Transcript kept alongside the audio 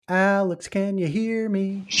Alex, can you hear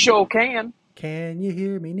me? Sure can. Can you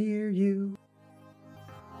hear me near you?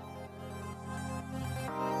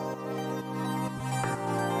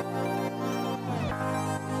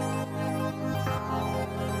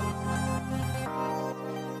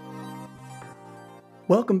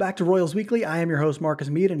 Welcome back to Royals Weekly. I am your host, Marcus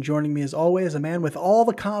Mead, and joining me as always, a man with all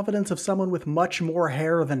the confidence of someone with much more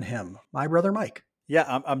hair than him, my brother Mike.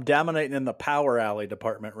 Yeah, I'm dominating in the power alley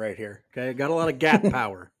department right here. Okay, got a lot of gap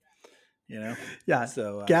power, Yeah,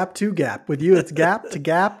 So gap to gap. With you, it's gap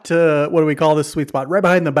to what do we call this sweet spot? Right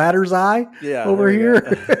behind the batter's eye. Yeah, over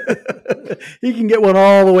here. He can get one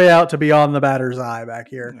all the way out to beyond the batter's eye back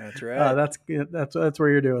here. That's right. That's where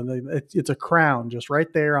you're doing. It's a crown just right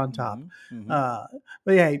there on top. Mm-hmm.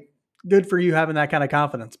 But yeah, good for you having that kind of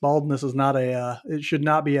confidence. Baldness is not it should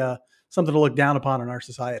not be something to look down upon in our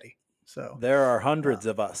society. So there are hundreds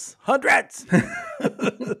of us. Hundreds.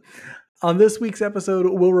 On this week's episode,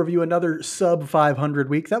 we'll review another sub 500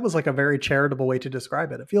 week. That was like a very charitable way to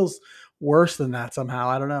describe it. It feels worse than that somehow.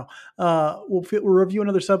 I don't know. We'll review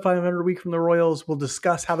another sub 500 week from the Royals. We'll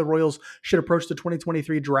discuss how the Royals should approach the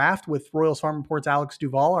 2023 draft with Royals Farm Report's Alex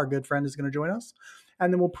Duvall. Our good friend is going to join us.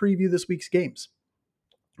 And then we'll preview this week's games.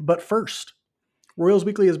 But first, Royals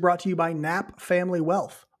Weekly is brought to you by Knapp Family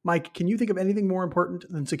Wealth. Mike, can you think of anything more important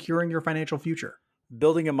than securing your financial future?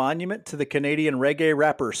 Building a monument to the Canadian reggae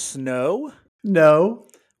rapper Snow? No.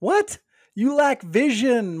 What? You lack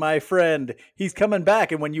vision, my friend. He's coming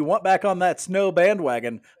back, and when you want back on that Snow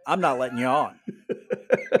bandwagon, I'm not letting you on.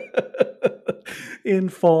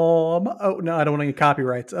 Inform. Oh, no, I don't want any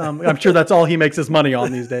copyrights. I'm sure that's all he makes his money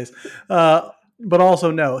on these days. But also,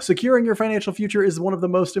 no. Securing your financial future is one of the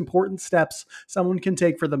most important steps someone can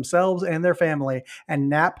take for themselves and their family, and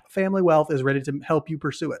Knapp Family Wealth is ready to help you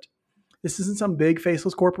pursue it. This isn't some big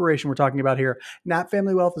faceless corporation we're talking about here. Knapp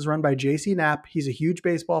Family Wealth is run by J.C. Knapp. He's a huge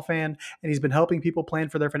baseball fan, and he's been helping people plan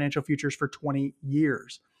for their financial futures for 20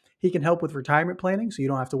 years. He can help with retirement planning so you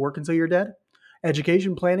don't have to work until you're dead,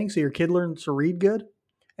 education planning so your kid learns to read good,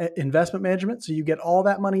 investment management so you get all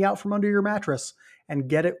that money out from under your mattress and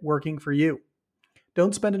get it working for you.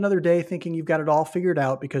 Don't spend another day thinking you've got it all figured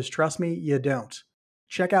out, because trust me, you don't.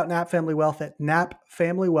 Check out Knapp Family Wealth at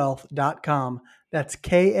knappfamilywealth.com. That's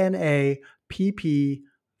KNAPP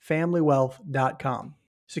familywealth.com.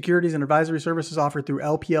 Securities and advisory services offered through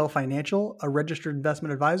LPL Financial, a registered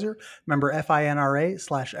investment advisor, member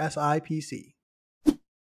FINRA/SIPC.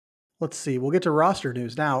 Let's see. We'll get to roster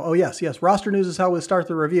news now. Oh, yes. Roster news is how we'll start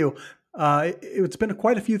the review. It's been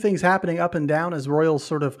quite a few things happening up and down as Royals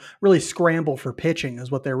sort of really scramble for pitching is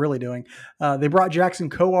what they're really doing. They brought Jackson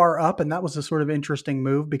Kowar up, and that was a sort of interesting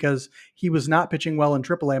move because he was not pitching well in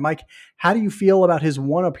AAA. Mike, how do you feel about his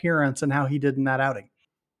one appearance and how he did in that outing?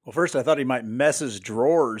 Well, first, I thought he might mess his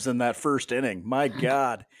drawers in that first inning. My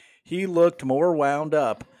God, he looked more wound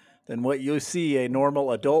up than what you see a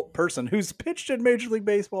normal adult person who's pitched in Major League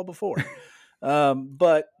Baseball before.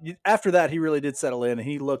 But after that, he really did settle in, and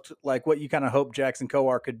he looked like what you kind of hope Jackson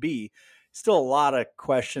Kowar could be. Still a lot of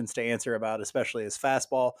questions to answer about, especially his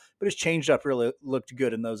fastball, but his changeup really looked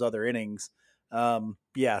good in those other innings.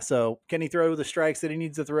 So can he throw the strikes that he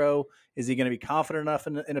needs to throw? Is he going to be confident enough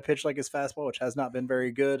in a pitch like his fastball, which has not been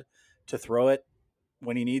very good, to throw it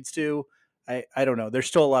when he needs to? I don't know. There's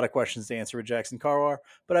still a lot of questions to answer with Jackson Kowar,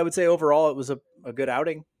 but I would say overall it was a good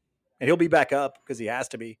outing, and he'll be back up because he has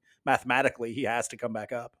to be. Mathematically, he has to come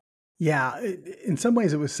back up. Yeah, in some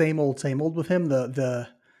ways it was same old with him. Well,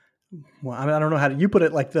 I mean, I don't know how you put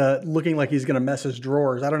it, like the looking like he's going to mess his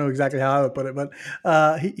drawers. I don't know exactly how I would put it, but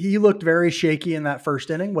he looked very shaky in that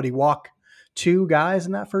first inning. Would he walk two guys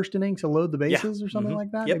in that first inning to load the bases or something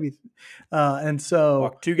like that? Yep. Maybe. And so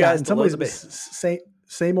walk two guys in to some load ways the it was bases.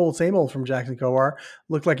 same old from Jackson Kowar.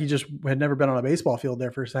 Looked like he just had never been on a baseball field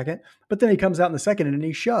there for a second. But then he comes out in the second inning and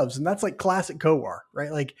he shoves. And that's like classic Kowar,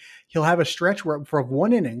 right? Like he'll have a stretch for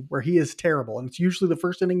one inning where he is terrible. And it's usually the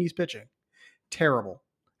first inning he's pitching. Terrible.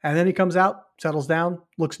 And then he comes out, settles down,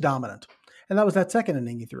 looks dominant. And that was that second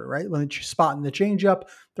inning he threw, right? When spotting the changeup,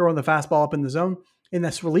 throwing the fastball up in the zone. In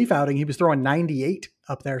this relief outing, he was throwing 98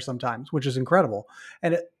 up there sometimes, which is incredible.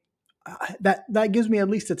 And that gives me at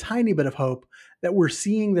least a tiny bit of hope that we're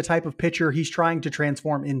seeing the type of pitcher he's trying to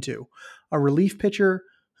transform into. A relief pitcher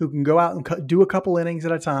who can go out and do a couple innings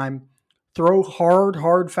at a time, throw hard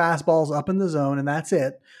fastballs up in the zone, and that's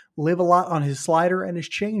it. Live a lot on his slider and his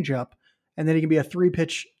changeup, and then he can be a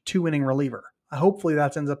 3-pitch, 2-inning reliever. Hopefully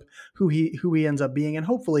that ends up who he ends up being, and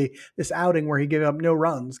hopefully this outing where he gave up no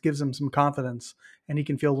runs gives him some confidence, and he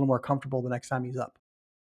can feel a little more comfortable the next time he's up.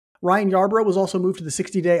 Ryan Yarbrough was also moved to the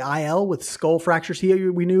 60-day IL with skull fractures.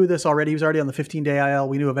 We knew this already. He was already on the 15-day IL.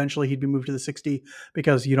 We knew eventually he'd be moved to the 60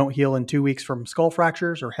 because you don't heal in 2 weeks from skull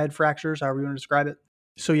fractures or head fractures, however you want to describe it.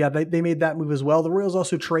 So yeah, they made that move as well. The Royals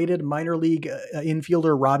also traded minor league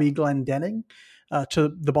infielder Robbie Glendening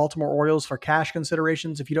to the Baltimore Orioles for cash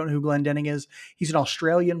considerations. If you don't know who Glendening is, he's an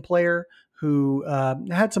Australian player who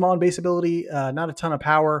had some on-base ability, not a ton of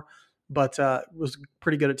power, but was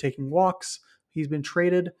pretty good at taking walks. He's been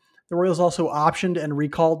traded. The Royals also optioned and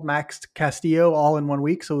recalled Max Castillo all in 1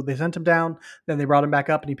 week. So they sent him down, then they brought him back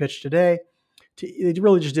up and he pitched today. They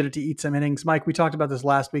really just did it to eat some innings. Mike, we talked about this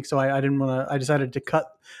last week, so I didn't want to. I decided to cut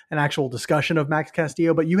an actual discussion of Max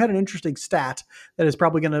Castillo, but you had an interesting stat that is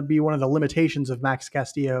probably going to be one of the limitations of Max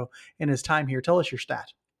Castillo in his time here. Tell us your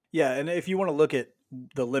stat. Yeah, and if you want to look at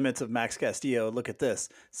the limits of Max Castillo, look at this.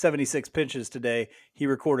 76 pitches today. He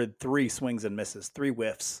recorded 3 swings and misses, 3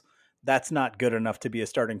 whiffs. That's not good enough to be a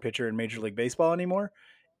starting pitcher in Major League Baseball anymore.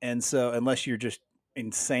 And so unless you're just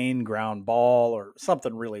insane ground ball or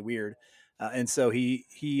something really weird. And so he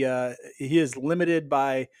is limited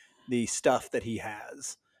by the stuff that he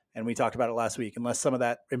has. And we talked about it last week. Unless some of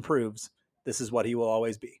that improves, this is what he will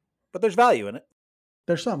always be. But there's value in it.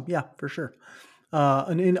 There's some, yeah, for sure.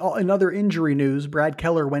 And in other injury news, Brad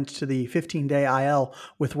Keller went to the 15-day IL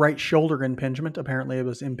with right shoulder impingement. Apparently, it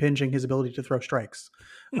was impinging his ability to throw strikes.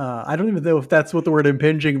 I don't even know if that's what the word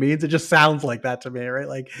impinging means. It just sounds like that to me, right?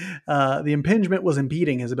 Like the impingement was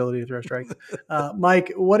impeding his ability to throw strikes.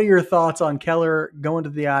 Mike, what are your thoughts on Keller going to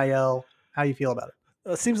the IL? How you feel about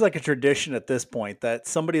it? It seems like a tradition at this point that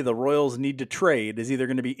somebody the Royals need to trade is either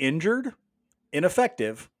going to be injured,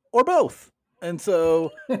 ineffective, or both. And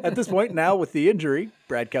so at this point now with the injury,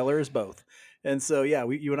 Brad Keller is both. And so, yeah,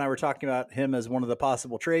 you and I were talking about him as one of the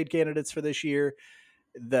possible trade candidates for this year.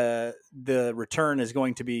 The return is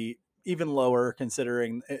going to be even lower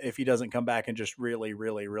considering if he doesn't come back and just really,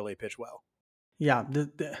 really, really pitch well. Yeah,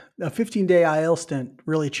 a 15-day IL stint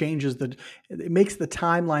really changes it makes the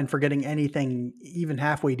timeline for getting anything even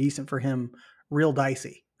halfway decent for him real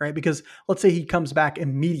dicey, right? Because let's say he comes back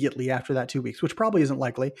immediately after that 2 weeks, which probably isn't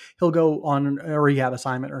likely. He'll go on a rehab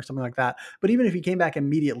assignment or something like that. But even if he came back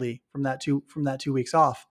immediately from that 2 weeks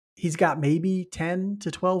off, he's got maybe 10 to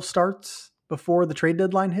 12 starts before the trade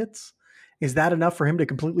deadline hits. Is that enough for him to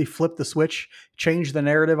completely flip the switch, change the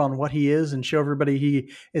narrative on what he is, and show everybody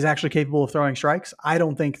he is actually capable of throwing strikes? I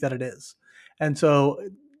don't think that it is. And so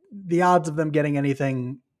the odds of them getting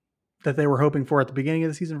anything that they were hoping for at the beginning of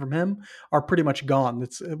the season from him are pretty much gone.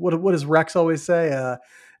 It's what does Rex always say?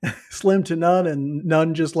 Slim to none and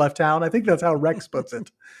none just left town. I think that's how Rex puts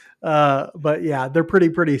it. But yeah, they're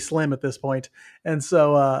pretty slim at this point. And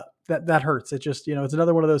so that hurts. It just, it's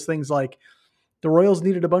another one of those things like, the Royals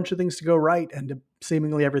needed a bunch of things to go right, and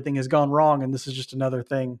seemingly everything has gone wrong, and this is just another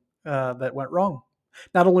thing that went wrong.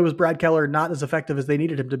 Not only was Brad Keller not as effective as they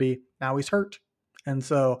needed him to be, now he's hurt. And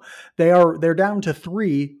so they're down to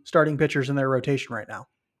 3 starting pitchers in their rotation right now.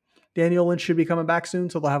 Daniel Lynch should be coming back soon,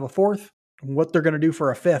 so they'll have a 4th. What they're going to do for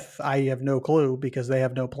a 5th, I have no clue because they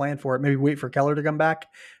have no plan for it. Maybe wait for Keller to come back,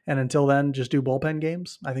 and until then, just do bullpen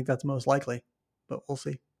games. I think that's most likely, but we'll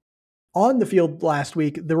see. On the field last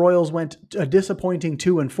week, the Royals went a disappointing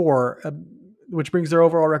 2-4, which brings their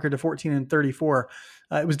overall record to 14-34.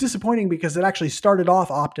 It was disappointing because it actually started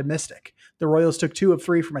off optimistic. The Royals took 2 of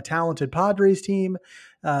 3 from a talented Padres team.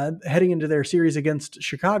 Heading into their series against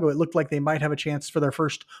Chicago, it looked like they might have a chance for their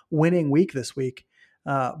first winning week this week.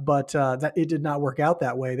 But that it did not work out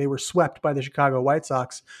that way. They were swept by the Chicago White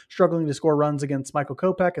Sox, struggling to score runs against Michael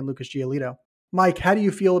Kopech and Lucas Giolito. Mike, how do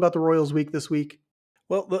you feel about the Royals week this week?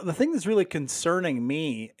 Well, the thing that's really concerning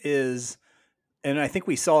me is, and I think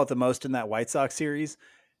we saw it the most in that White Sox series,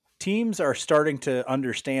 teams are starting to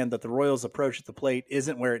understand that the Royals' approach at the plate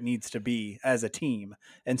isn't where it needs to be as a team.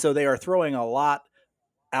 And so they are throwing a lot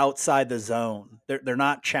outside the zone. They're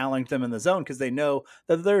not challenging them in the zone because they know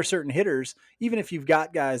that there are certain hitters, even if you've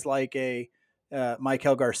got guys like a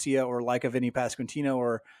Maikel Garcia or like a Vinny Pasquantino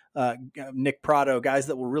or Nick Pratto, guys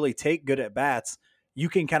that will really take good at bats, you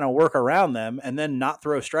can kind of work around them and then not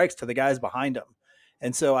throw strikes to the guys behind them.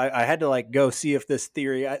 And so I had to go see if this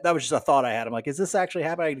theory, that was just a thought I had. I'm like, is this actually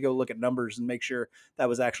happening? I had to go look at numbers and make sure that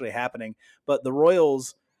was actually happening. But the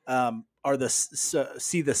Royals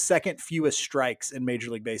see the second fewest strikes in Major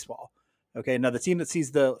League Baseball. Okay. Now the team that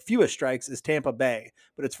sees the fewest strikes is Tampa Bay,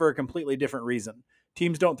 but it's for a completely different reason.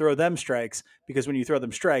 Teams don't throw them strikes because when you throw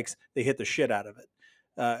them strikes, they hit the shit out of it.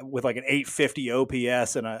 With an 850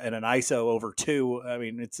 OPS and an ISO over 2. I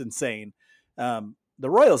mean, it's insane. The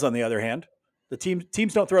Royals, on the other hand, the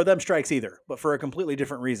teams don't throw them strikes either, but for a completely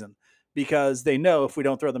different reason, because they know if we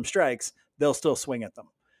don't throw them strikes, they'll still swing at them.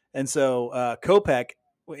 And so Kopech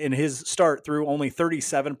in his start threw only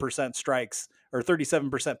 37% strikes or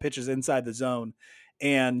 37% pitches inside the zone.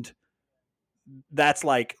 And that's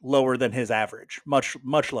like lower than his average, much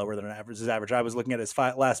lower than his average. I was looking at his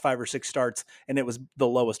last 5 or 6 starts, and it was the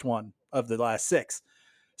lowest one of the last 6.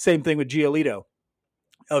 Same thing with Giolito.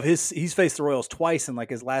 He's faced the Royals twice in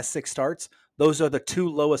like his last 6 starts. Those are the 2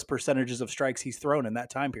 lowest percentages of strikes he's thrown in that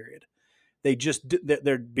time period.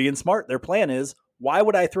 They're being smart. Their plan is, why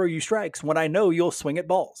would I throw you strikes when I know you'll swing at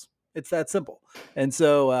balls? It's that simple. And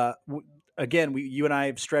so again, you and I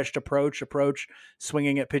have stretched approach,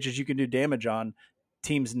 swinging at pitches you can do damage on.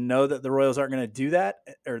 Teams know that the Royals aren't going to do that,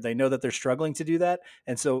 or they know that they're struggling to do that.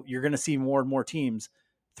 And so you're going to see more and more teams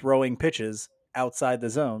throwing pitches outside the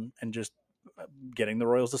zone and just getting the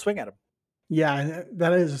Royals to swing at them. Yeah,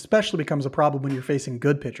 that is especially becomes a problem when you're facing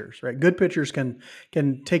good pitchers, right? Good pitchers can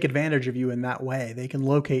take advantage of you in that way. They can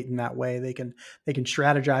locate in that way. They can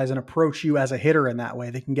strategize and approach you as a hitter in that way.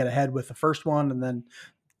 They can get ahead with the first one, and then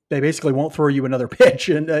they basically won't throw you another pitch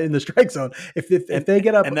in the strike zone. If they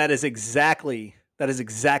get up, and that is exactly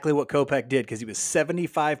what Kopech did, because he was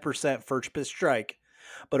 75% first pitch strike.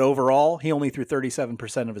 But overall, he only threw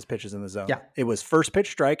 37% of his pitches in the zone. Yeah. It was first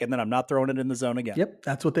pitch strike, and then I'm not throwing it in the zone again. Yep,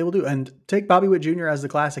 that's what they will do. And take Bobby Witt Jr. as the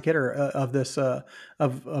classic hitter of this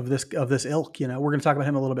ilk. You know, we're going to talk about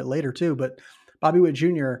him a little bit later too. But Bobby Witt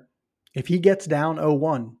Jr., if he gets down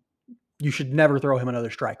 0-1, you should never throw him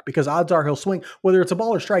another strike, because odds are he'll swing. Whether it's a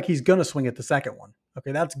ball or strike, he's going to swing at the second one.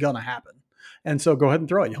 Okay, that's going to happen. And so go ahead and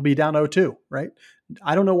throw it. He'll be down 0-2, right?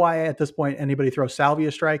 I don't know why at this point anybody throws Salvy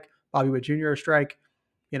a strike, Bobby Witt Jr. a strike.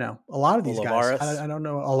 You know, a lot of these guys, I don't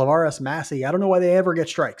know, Olivares, Massey, I don't know why they ever get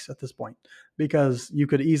strikes at this point, because you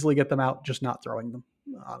could easily get them out just not throwing them,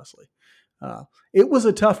 honestly. It was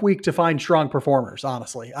a tough week to find strong performers,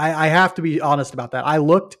 honestly. I have to be honest about that. I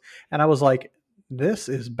looked and I was like, this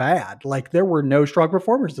is bad. Like, there were no strong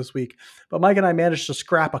performers this week, but Mike and I managed to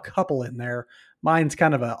scrap a couple in there. Mine's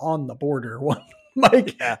kind of a on the border one.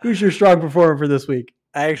 Mike, Who's your strong performer for this week?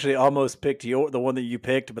 I actually almost picked the one that you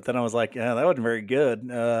picked, but then I was like, yeah, that wasn't very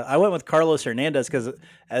good. I went with Carlos Hernandez because,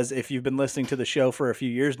 as if you've been listening to the show for a few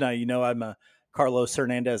years now, you know I'm a Carlos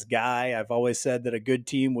Hernandez guy. I've always said that a good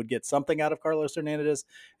team would get something out of Carlos Hernandez,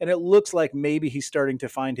 and it looks like maybe he's starting to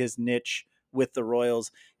find his niche with the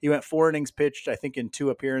Royals. He went 4 innings pitched, I think, in 2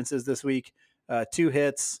 appearances this week, 2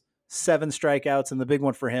 hits, 7 strikeouts, and the big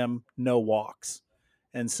one for him, no walks.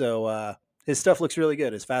 And so his stuff looks really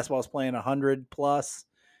good. His fastball's playing 100 plus.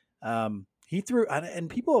 He threw, and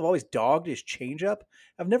people have always dogged his changeup.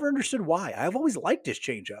 I've never understood why. I've always liked his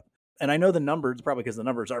changeup, and I know the numbers, probably because the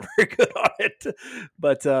numbers aren't very good on it.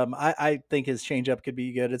 But I think his changeup could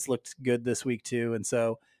be good. It's looked good this week too, and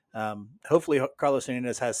so hopefully Carlos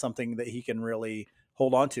Hernandez has something that he can really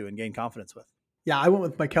hold on to and gain confidence with. Yeah, I went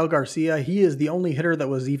with Maikel Garcia. He is the only hitter that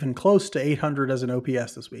was even close to 800 as an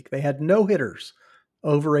OPS this week. They had no hitters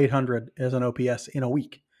over 800 as an OPS in a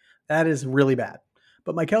week. That is really bad.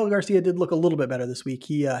 But Maikel Garcia did look a little bit better this week.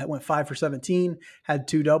 He went 5 for 17, had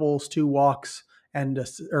 2 doubles, 2 walks, and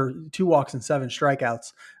 2 walks and 7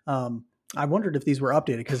 strikeouts. I wondered if these were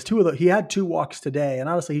updated, because he had 2 walks today, and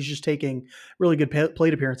honestly, he's just taking really good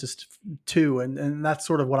plate appearances too, and that's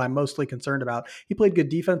sort of what I'm mostly concerned about. He played good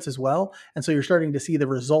defense as well, and so you're starting to see the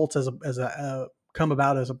results come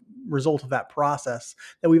about as a result of that process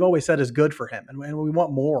that we've always said is good for him. And we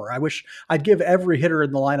want more. I wish I'd give every hitter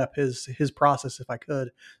in the lineup his process if I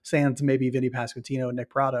could, sans maybe Vinny Pasquantino and Nick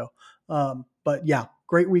Pratto. But yeah,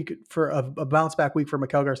 great week for a bounce back week for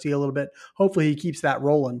Maikel Garcia a little bit. Hopefully he keeps that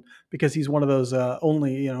rolling, because he's one of those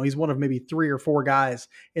he's one of maybe 3 or 4 guys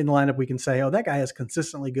in the lineup we can say, oh, that guy has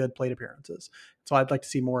consistently good plate appearances. So I'd like to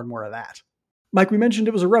see more and more of that. Mike, we mentioned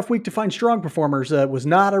it was a rough week to find strong performers. It was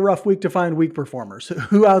not a rough week to find weak performers.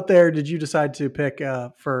 Who out there did you decide to pick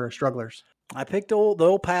for strugglers? I picked the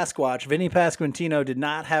old Pasquatch. Vinny Pasquantino did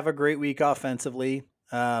not have a great week offensively.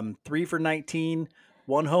 3 for 19,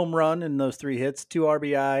 1 home run in those 3 hits, 2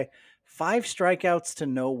 RBI, 5 strikeouts to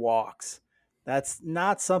no walks. That's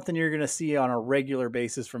not something you're going to see on a regular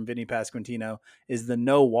basis from Vinny Pasquantino, is the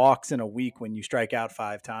no walks in a week when you strike out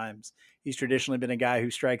 5 times. He's traditionally been a guy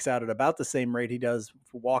who strikes out at about the same rate he does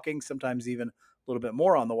for walking, sometimes even a little bit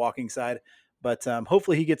more on the walking side. But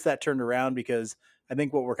hopefully he gets that turned around, because I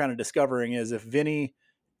think what we're kind of discovering is if Vinny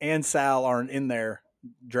and Sal aren't in there,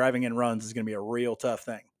 driving in runs is going to be a real tough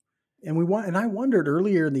thing. And I wondered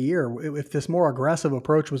earlier in the year if this more aggressive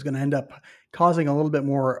approach was going to end up causing a little bit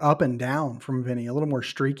more up and down from Vinny, a little more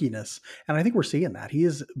streakiness. And I think we're seeing that. He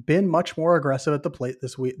has been much more aggressive at the plate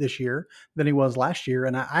this year than he was last year.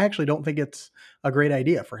 And I actually don't think it's a great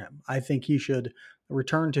idea for him. I think he should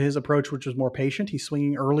returned to his approach, which was more patient. He's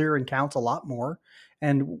swinging earlier and counts a lot more.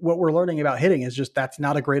 And what we're learning about hitting is just that's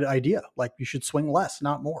not a great idea. Like you should swing less,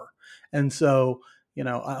 not more. And so,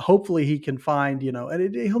 hopefully he can find,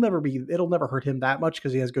 and it'll never hurt him that much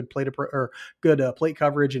because he has good plate plate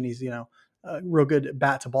coverage and he's, real good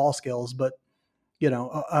bat to ball skills. But,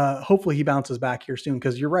 hopefully he bounces back here soon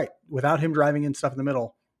because you're right. Without him driving in stuff in the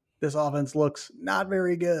middle, this offense looks not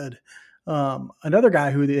very good. Another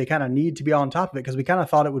guy who they kind of need to be on top of it because we kind of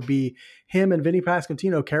thought it would be him and Vinny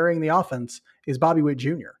Pasquantino carrying the offense is Bobby Witt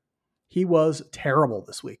Jr. He was terrible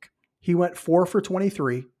this week. He went 4 for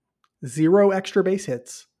 23, 0 extra base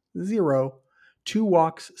hits, 0, 2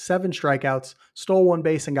 walks, 7 strikeouts, stole 1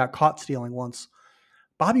 base and got caught stealing once.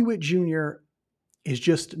 Bobby Witt Jr. is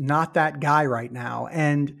just not that guy right now.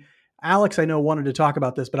 And Alex, I know, wanted to talk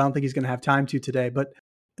about this, but I don't think he's going to have time to today. But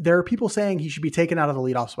there are people saying he should be taken out of the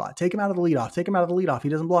leadoff spot. Take him out of the leadoff. Take him out of the leadoff. He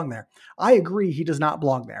doesn't belong there. I agree he does not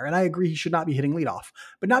belong there. And I agree he should not be hitting leadoff,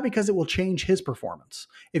 but not because it will change his performance.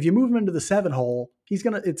 If you move him into the 7 hole, it's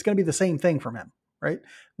going to be the same thing from him, right?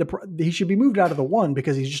 He should be moved out of the 1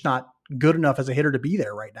 because he's just not good enough as a hitter to be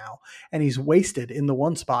there right now. And he's wasted in the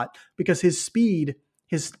 1 spot because his speed,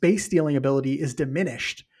 his base stealing ability is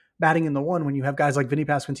diminished batting in the 1 when you have guys like Vinny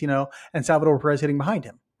Pasquantino and Salvador Perez hitting behind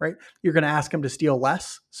him, right? You're going to ask him to steal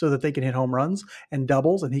less so that they can hit home runs and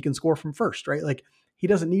doubles and he can score from first, right? Like he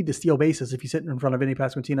doesn't need to steal bases if he's sitting in front of Vinny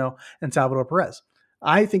Pasquantino and Salvador Perez.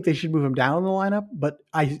 I think they should move him down in the lineup, but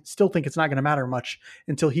I still think it's not going to matter much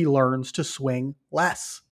until he learns to swing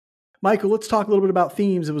less. Michael, let's talk a little bit about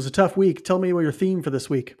themes. It was a tough week. Tell me what your theme for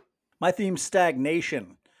this week. My theme's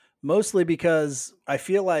stagnation, mostly because I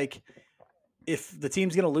feel like if the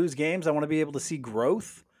team's going to lose games, I want to be able to see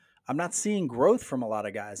growth. I'm not seeing growth from a lot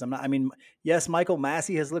of guys. Yes, Michael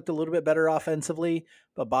Massey has looked a little bit better offensively,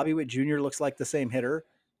 but Bobby Witt Jr. looks like the same hitter.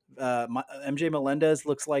 MJ Melendez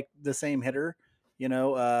looks like the same hitter.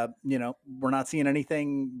 We're not seeing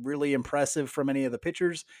anything really impressive from any of the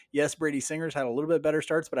pitchers. Yes, Brady Singer's had a little bit better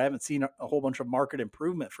starts, but I haven't seen a whole bunch of market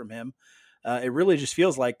improvement from him. It really just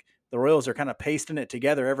feels like the Royals are kind of pasting it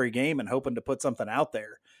together every game and hoping to put something out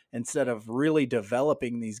there instead of really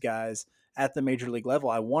developing these guys at the major league level.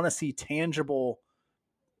 I want to see tangible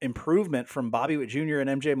improvement from Bobby Witt Jr.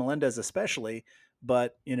 and MJ Melendez especially,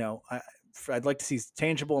 but I'd like to see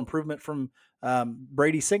tangible improvement from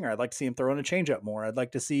Brady Singer. I'd like to see him throwing a changeup more. I'd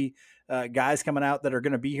like to see guys coming out that are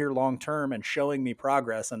going to be here long term and showing me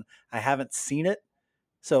progress, and I haven't seen it.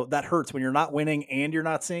 So that hurts when you're not winning and you're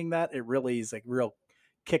not seeing that. It really is like real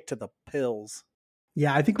kick to the pills.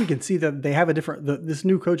 Yeah, I think we can see that they have this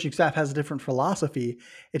new coaching staff has a different philosophy.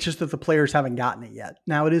 It's just that the players haven't gotten it yet.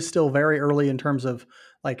 Now it is still very early in terms of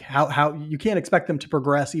like how you can't expect them to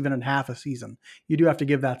progress even in half a season. You do have to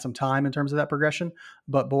give that some time in terms of that progression.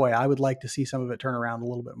 But boy, I would like to see some of it turn around a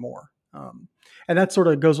little bit more. And that sort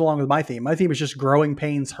of goes along with my theme. My theme is just growing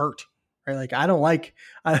pains hurt. Right? Like I don't like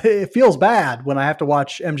it feels bad when I have to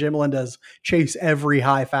watch MJ Melendez chase every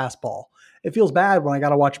high fastball. It feels bad when I got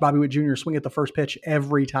to watch Bobby Witt Jr. swing at the first pitch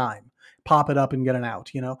every time, pop it up and get an out.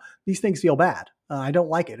 These things feel bad. I don't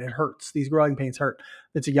like it. It hurts. These growing pains hurt.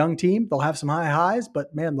 It's a young team. They'll have some high highs,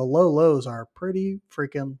 but man, the low lows are pretty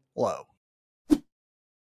freaking low.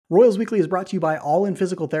 Royals Weekly is brought to you by All In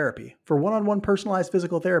Physical Therapy. For one-on-one personalized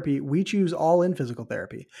physical therapy, we choose All In Physical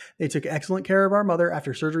Therapy. They took excellent care of our mother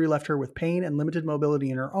after surgery left her with pain and limited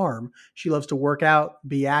mobility in her arm. She loves to work out,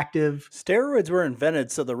 be active. Steroids were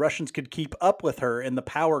invented so the Russians could keep up with her in the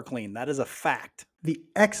power clean. That is a fact. The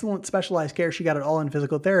excellent specialized care she got at All In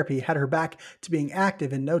Physical Therapy had her back to being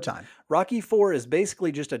active in no time. Rocky IV is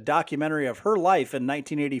basically just a documentary of her life in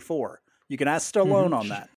 1984. You can ask Stallone on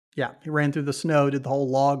that. Yeah, he ran through the snow, did the whole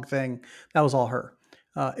log thing. That was all her.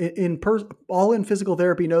 All In Physical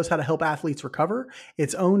Therapy knows how to help athletes recover.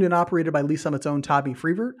 It's owned and operated by Lee Summit's own Tommy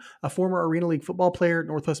Freevert, a former Arena League football player,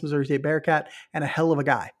 Northwest Missouri State Bearcat, and a hell of a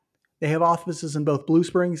guy. They have offices in both Blue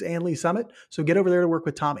Springs and Lee Summit, so get over there to work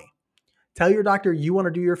with Tommy. Tell your doctor you want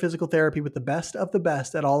to do your physical therapy with the best of the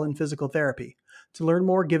best at All In Physical Therapy. To learn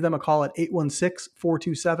more, give them a call at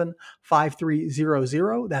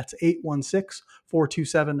 816-427-5300. That's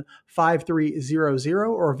 816-427-5300,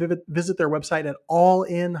 or visit their website at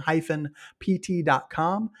allin-pt.com.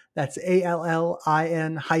 That's allin-pt.com.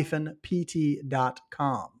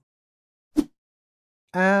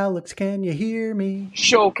 Alex, can you hear me?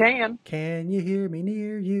 Sure can. Can you hear me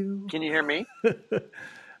near you? Can you hear me?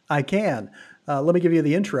 I can. Let me give you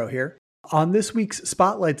the intro here. On this week's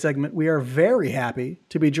Spotlight segment, we are very happy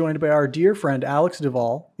to be joined by our dear friend Alex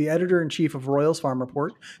Duvall, the editor-in-chief of Royals Farm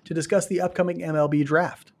Report, to discuss the upcoming MLB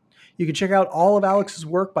draft. You can check out all of Alex's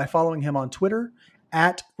work by following him on Twitter,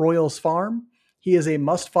 @Royals Farm. He is a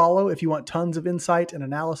must follow if you want tons of insight and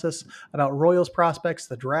analysis about Royals prospects,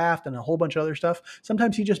 the draft, and a whole bunch of other stuff.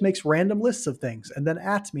 Sometimes he just makes random lists of things and then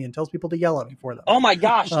ats me and tells people to yell at me for them. Oh my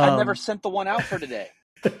gosh, I never sent the one out for today.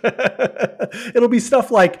 It'll be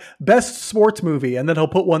stuff like best sports movie, and then he'll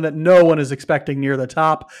put one that no one is expecting near the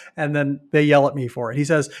top, and then they yell at me for it. He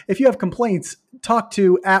says, if you have complaints, talk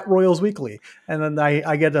to @Royals Weekly. And then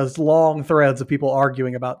I get those long threads of people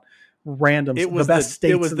arguing about random, the best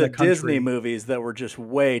states in the country. Disney movies that were just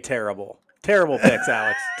way terrible. Terrible picks,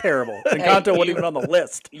 Alex. Terrible. Encanto wasn't even on the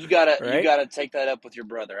list. You gotta take that up with your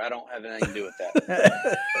brother. I don't have anything to do with that.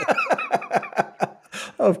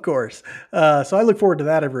 Of course. So I look forward to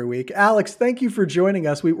that every week. Alex, thank you for joining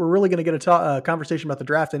us. We're really going to get a conversation about the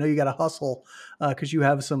draft. I know you got to hustle because you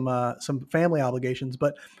have some family obligations,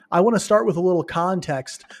 but I want to start with a little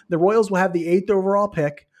context. The Royals will have the 8th overall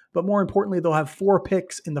pick, but more importantly, they'll have 4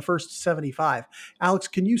 picks in the first 75. Alex,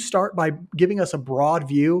 can you start by giving us a broad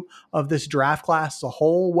view of this draft class as a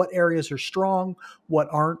whole? What areas are strong? What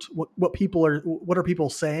aren't? What are people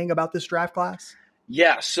saying about this draft class?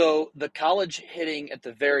 Yeah, so the college hitting at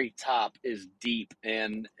the very top is deep,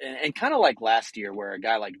 and kind of like last year where a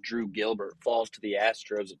guy like Drew Gilbert falls to the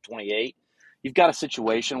Astros at 28. You've got a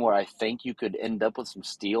situation where I think you could end up with some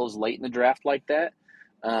steals late in the draft like that.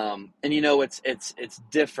 And it's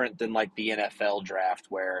different than like the NFL draft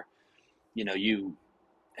where you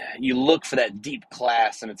look for that deep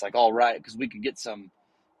class and it's like, all right, because we could get some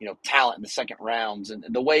talent in the second rounds, and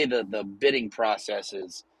the way the bidding process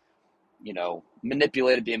is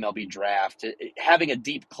manipulated the MLB draft. Having a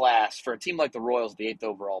deep class for a team like the Royals, the 8th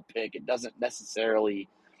overall pick, it doesn't necessarily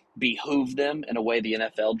behoove them in a way the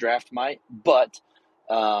NFL draft might. But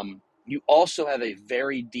you also have a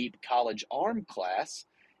very deep college arm class.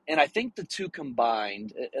 And I think the two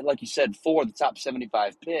combined, like you said, for the top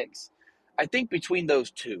 75 picks, I think between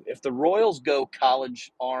those two, if the Royals go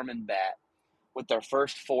college arm and bat with their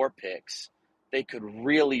first 4 picks, they could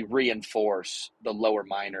really reinforce the lower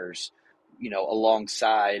minors,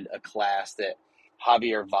 alongside a class that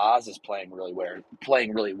Javier Vaz is playing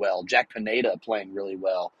really well. Jack Pineda playing really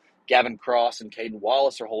well. Gavin Cross and Caden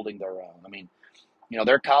Wallace are holding their own. I mean,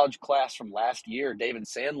 their college class from last year, David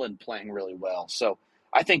Sandlin playing really well. So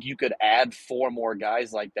I think you could add 4 more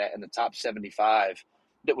guys like that in the top 75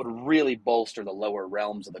 that would really bolster the lower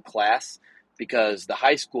realms of the class, because the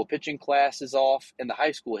high school pitching class is off and the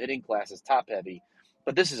high school hitting class is top heavy.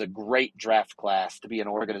 But this is a great draft class to be an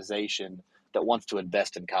organization that wants to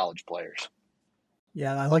invest in college players.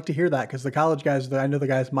 Yeah, I like to hear that because the college guys, I know the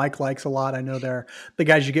guys Mike likes a lot. I know they're the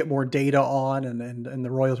guys you get more data on, and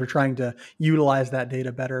the Royals are trying to utilize that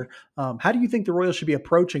data better. How do you think the Royals should be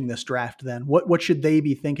approaching this draft then? What should they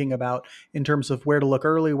be thinking about in terms of where to look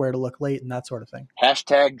early, where to look late, and that sort of thing?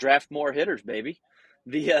 # draft more hitters, baby.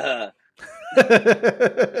 The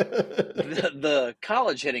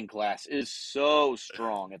college hitting class is so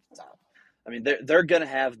strong at the top. I mean, they're going to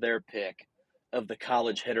have their pick of the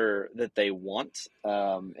college hitter that they want,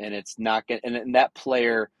 and it's not going. And that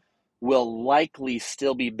player will likely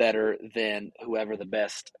still be better than whoever the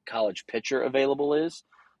best college pitcher available is.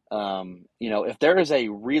 If there is a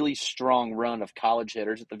really strong run of college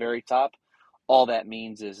hitters at the very top, all that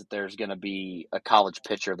means is that there's going to be a college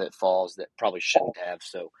pitcher that falls that probably shouldn't have.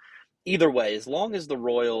 So either way, as long as the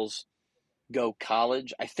Royals go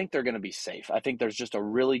college, I think they're going to be safe. I think there's just a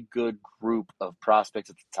really good group of prospects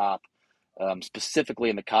at the top, specifically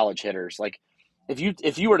in the college hitters. Like if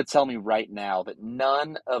you were to tell me right now that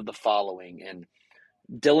none of the following, and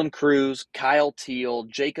Dylan Cruz, Kyle Teal,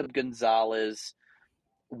 Jacob Gonzalez,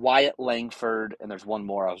 Wyatt Langford, and there's one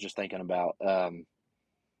more I was just thinking about.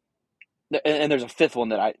 And there's a 5th one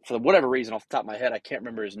that for whatever reason, off the top of my head, I can't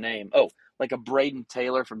remember his name. Oh, like a Braden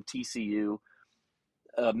Taylor from TCU,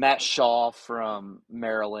 Matt Shaw from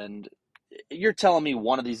Maryland. You're telling me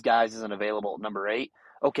one of these guys isn't available at number 8?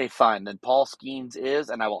 Okay, fine. Then Paul Skeens is,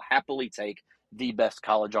 and I will happily take the best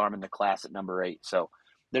college arm in the class at number 8. So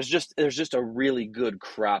there's just a really good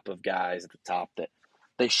crop of guys at the top that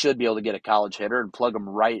they should be able to get a college hitter and plug them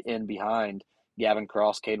right in behind Gavin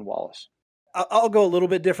Cross, Caden Wallace. I'll go a little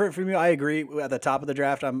bit different from you. I agree. At the top of the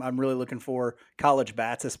draft, I'm really looking for college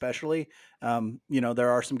bats, especially.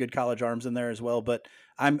 There are some good college arms in there as well, but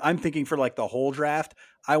I'm thinking for like the whole draft.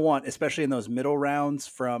 I want, especially in those middle rounds,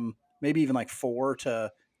 from maybe even like 4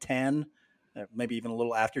 to 10, maybe even a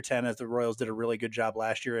little after 10, as the Royals did a really good job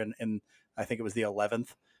last year, and I think it was the 11th.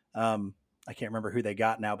 I can't remember who they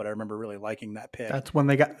got now, but I remember really liking that pick. That's where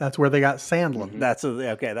they got Sandlin. Mm-hmm.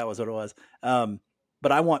 That was what it was.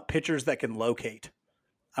 But I want pitchers that can locate.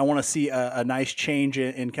 I want to see a nice change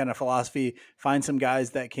in kind of philosophy, find some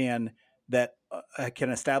guys that can that can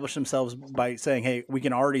establish themselves by saying, hey, we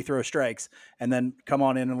can already throw strikes, and then come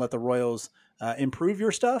on in and let the Royals improve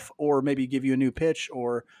your stuff, or maybe give you a new pitch,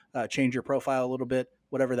 or change your profile a little bit,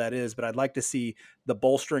 whatever that is. But I'd like to see the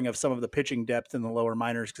bolstering of some of the pitching depth in the lower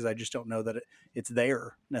minors, because I just don't know that it's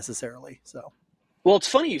there necessarily. So, Well, it's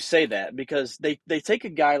funny you say that, because they take a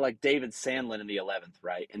guy like David Sandlin in the 11th,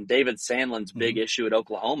 right? And David Sandlin's big issue at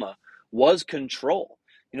Oklahoma was control.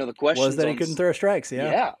 The was questions that he on couldn't throw strikes?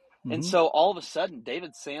 Yeah. yeah. And Mm-hmm. so all of a sudden,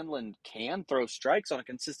 David Sandlin can throw strikes on a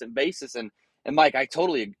consistent basis. And Mike, I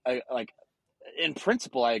totally like, in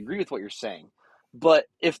principle, I agree with what you're saying. But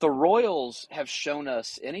if the Royals have shown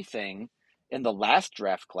us anything in the last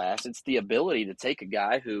draft class, it's the ability to take a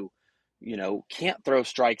guy who, can't throw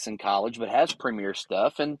strikes in college but has premier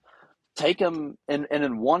stuff, and take him and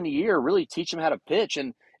in 1 year really teach him how to pitch.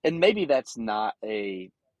 And maybe that's not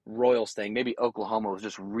a Royals thing. Maybe Oklahoma was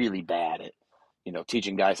just really bad at,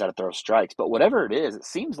 teaching guys how to throw strikes. But whatever it is, it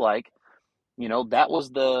seems like, that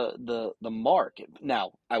was the mark.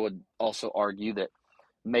 Now, I would also argue that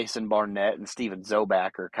Mason Barnett and Steven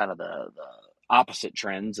Zobak are kind of the opposite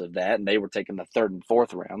trends of that, and they were taken the third and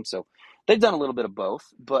fourth round. So they've done a little bit of both.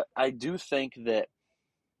 But I do think that,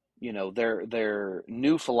 their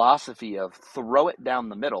new philosophy of throw it down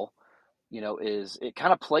the middle, is it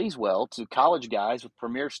kind of plays well to college guys with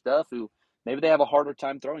premier stuff who maybe they have a harder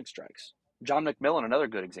time throwing strikes. John McMillan, another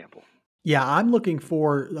good example. Yeah, I'm looking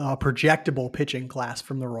for a projectable pitching class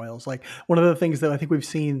from the Royals. Like, one of the things that I think we've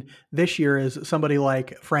seen this year is somebody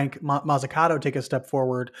like Frank Mazzucato take a step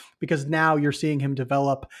forward, because now you're seeing him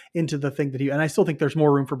develop into the thing that and I still think there's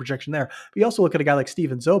more room for projection there. But you also look at a guy like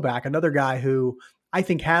Steven Zobak, another guy who I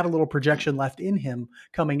think had a little projection left in him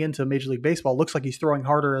coming into Major League Baseball. Looks like he's throwing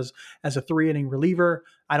harder as a 3-inning reliever.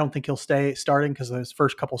 I don't think he'll stay starting, because his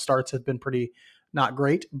first couple starts have been pretty not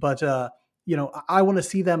great, but I want to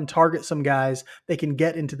see them target some guys they can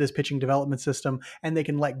get into this pitching development system, and they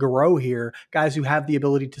can let grow here. Guys who have the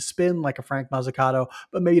ability to spin like a Frank Mazzucato,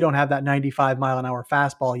 but maybe don't have that 95-mile-an-hour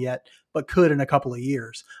fastball yet, but could in a couple of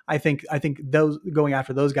years. I think those, going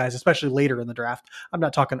after those guys, especially later in the draft. I'm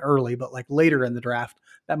not talking early, but like later in the draft,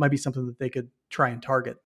 that might be something that they could try and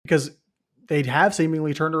target, because they'd have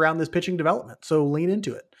seemingly turned around this pitching development. So lean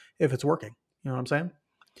into it if it's working. You know what I'm saying?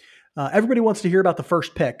 Everybody wants to hear about the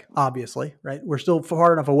first pick, obviously, right? We're still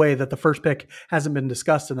far enough away that the first pick hasn't been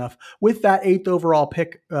discussed enough. With that 8th overall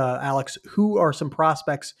pick, Alex, who are some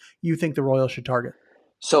prospects you think the Royals should target?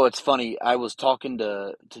 So it's funny. I was talking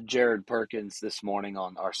to Jared Perkins this morning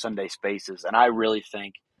on our Sunday Spaces, and I really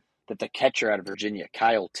think that the catcher out of Virginia,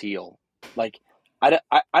 Kyle Teal, like, I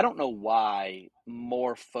don't know why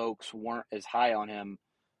more folks weren't as high on him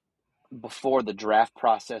before the draft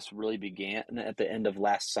process really began at the end of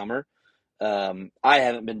last summer. I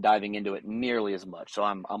haven't been diving into it nearly as much, so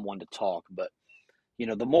I'm one to talk. But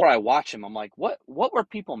the more I watch him, I'm like, what were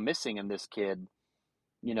people missing in this kid?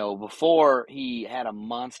 Before he had a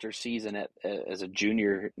monster season as a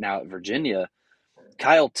junior now at Virginia.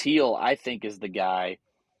 Kyle Teal, I think, is the guy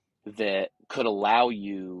that could allow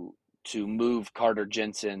you to move Carter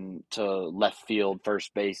Jensen to left field,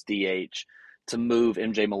 first base, DH, to move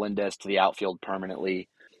MJ Melendez to the outfield permanently.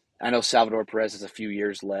 I know Salvador Perez has a few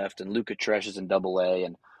years left, and Luca Tresh is in Double-A.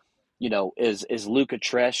 And, is Luca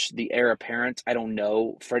Tresh the heir apparent? I don't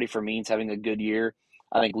know. Freddie Fermin's having a good year.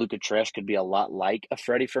 I think Luca Tresh could be a lot like a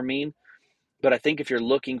Freddie Fermin. But I think if you're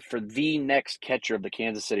looking for the next catcher of the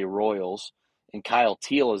Kansas City Royals, and Kyle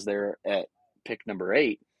Teal is there at pick number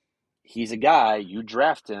 8, he's a guy, you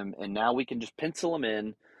draft him, and now we can just pencil him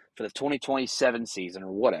in for the 2027 season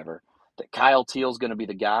or whatever, that Kyle Teal's going to be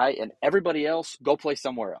the guy, and everybody else, go play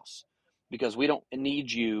somewhere else. Because we don't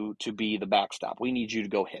need you to be the backstop. We need you to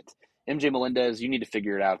go hit. MJ Melendez, you need to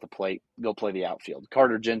figure it out at the plate. Go play the outfield.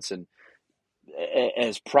 Carter Jensen,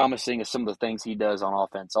 as promising as some of the things he does on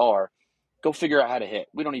offense are, go figure out how to hit.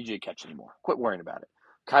 We don't need you to catch anymore. Quit worrying about it.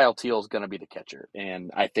 Kyle Teal is going to be the catcher,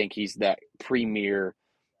 and I think he's that premier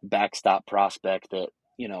backstop prospect that,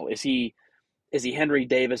 is he Henry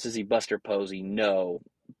Davis? Is he Buster Posey? No,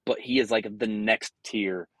 but he is like the next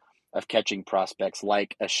tier of catching prospects,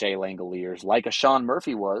 like a Shea Langoliers, like a Sean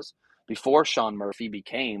Murphy was before Sean Murphy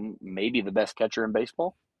became maybe the best catcher in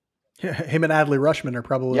baseball. Him and Adley Rutschman are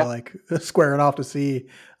probably like squaring off to see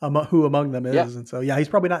who among them is. Yeah. And so, he's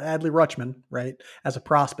probably not Adley Rutschman, right, as a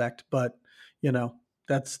prospect, but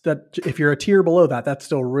that's if you're a tier below that, that's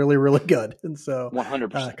still really, really good. And so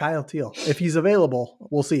 100%. Kyle Teal, if he's available,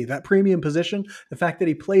 we'll see. That premium position, the fact that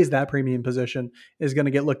he plays that premium position is going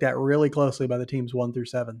to get looked at really closely by the teams 1 through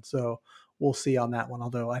 7. So we'll see on that one.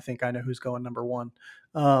 Although I think I know who's going number 1.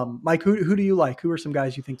 Mike, who do you like? Who are some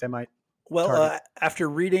guys you think they might? Well, target. after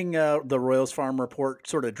reading the Royals Farm Report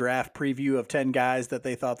sort of draft preview of 10 guys that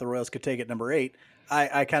they thought the Royals could take at number 8,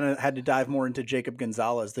 I kind of had to dive more into Jacob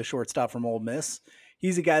Gonzalez, the shortstop from Ole Miss.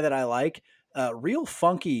 He's a guy that I like. Real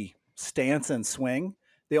funky stance and swing.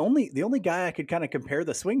 The only guy I could kind of compare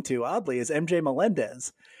the swing to, oddly, is MJ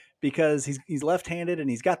Melendez, because he's left-handed and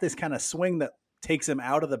he's got this kind of swing that takes him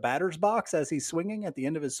out of the batter's box as he's swinging at the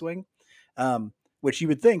end of his swing. Which you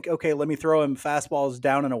would think, okay, let me throw him fastballs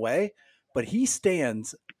down and away, but he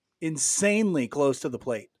stands insanely close to the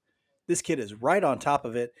plate. This kid is right on top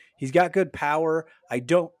of it. He's got good power.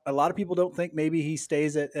 A lot of people don't think maybe he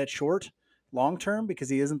stays at short long term because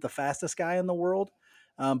he isn't the fastest guy in the world.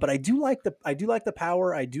 But I do like the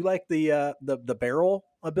power. I do like the barrel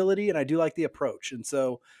ability, and I do like the approach. And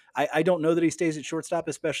so I don't know that he stays at shortstop,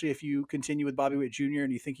 especially if you continue with Bobby Witt Jr.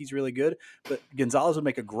 and you think he's really good. But Gonzalez would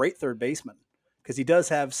make a great third baseman because he does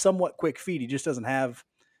have somewhat quick feet. He just doesn't have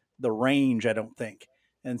the range, I don't think.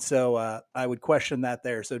 And so I would question that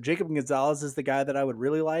there. So Jacob Gonzalez is the guy that I would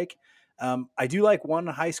really like. I do like one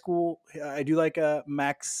high school. I do like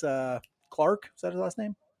Max Clark. Is that his last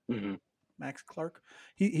name? Mm-hmm. Max Clark.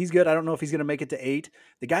 He's good. I don't know if he's going to make it to 8.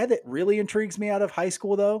 The guy that really intrigues me out of high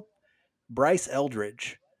school, though, Bryce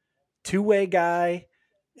Eldridge. Two-way guy.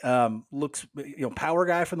 Looks, power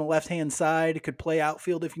guy from the left-hand side. Could play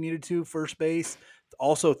outfield if you needed to, first base.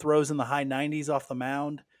 Also throws in the high 90s off the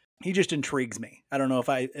mound. He just intrigues me. I don't know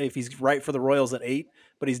if he's right for the Royals at 8,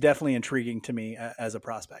 but he's definitely intriguing to me as a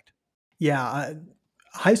prospect. Yeah,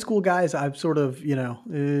 high school guys, I've sort of,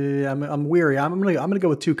 I'm weary. I'm gonna go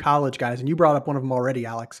with 2 college guys, and you brought up one of them already,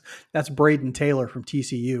 Alex. That's Braden Taylor from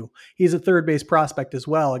TCU. He's a third base prospect as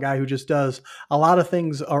well, a guy who just does a lot of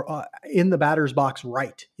things in the batter's box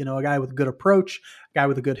right. A guy with a good approach, a guy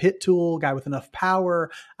with a good hit tool, a guy with enough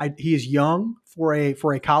power. He is young for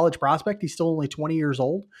a college prospect. He's still only 20 years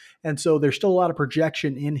old, and so there's still a lot of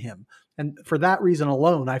projection in him. And for that reason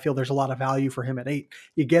alone, I feel there's a lot of value for him at 8.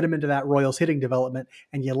 You get him into that Royals hitting development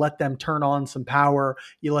and you let them turn on some power.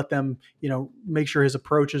 You let them, make sure his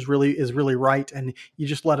approach is really right. And you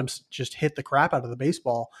just let him just hit the crap out of the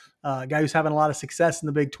baseball. A guy who's having a lot of success in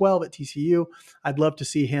the Big 12 at TCU. I'd love to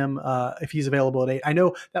see him if he's available at 8. I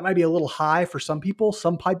know that might be a little high for some people.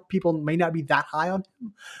 Some people may not be that high on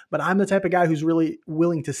him, but I'm the type of guy who's really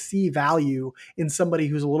willing to see value in somebody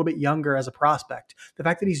who's a little bit younger as a prospect. The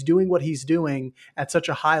fact that he's doing what he's doing at such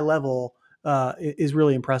a high level is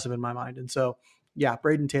really impressive in my mind. And so, yeah,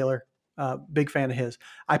 Braden Taylor, big fan of his.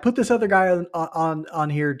 I put this other guy on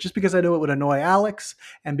here just because I knew it would annoy Alex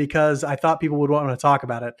and because I thought people would want to talk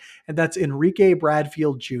about it. And that's Enrique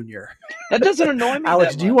Bradfield Jr. That doesn't annoy me.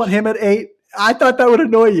 Alex, do you want him at 8? I thought that would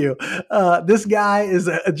annoy you. This guy is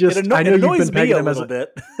I know you've been pegging him as a bit.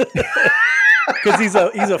 Because he's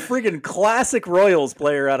a freaking classic Royals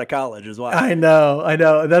player out of college as well. I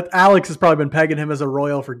know. That Alex has probably been pegging him as a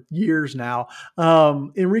Royal for years now.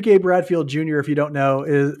 Enrique Bradfield Jr., if you don't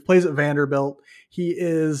know, plays at Vanderbilt. He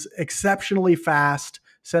is exceptionally fast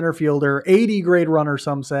center fielder, 80 grade runner,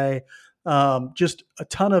 some say. Just a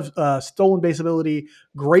ton of stolen base ability,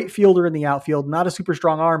 great fielder in the outfield, not a super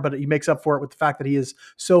strong arm, but he makes up for it with the fact that he is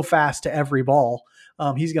so fast to every ball.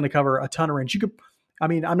 He's going to cover a ton of range.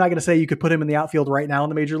 I'm not going to say you could put him in the outfield right now in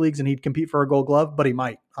the major leagues and he'd compete for a Gold Glove, but he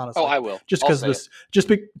might, honestly. Oh, I will. Just because just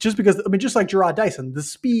because just like Gerard Dyson, the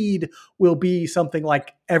speed will be something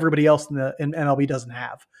like everybody else in MLB doesn't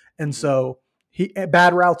have, and so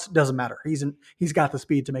bad routes doesn't matter. He's got the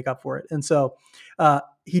speed to make up for it, and so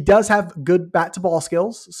he does have good bat to ball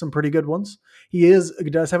skills, some pretty good ones. He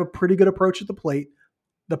does have a pretty good approach at the plate.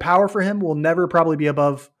 The power for him will never probably be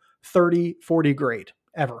above 30, 40 grade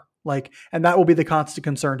ever. And that will be the constant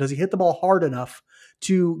concern. Does he hit the ball hard enough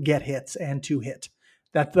to get hits and to hit?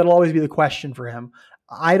 That'll always be the question for him.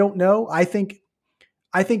 I don't know. I think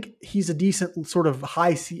he's a decent sort of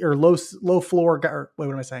high or low floor guy. Or what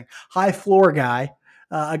am I saying? High floor guy,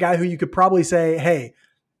 a guy who you could probably say, hey,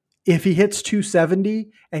 if he hits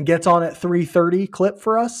 270 and gets on at 330 clip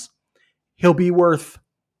for us, he'll be worth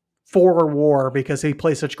 4 WAR because he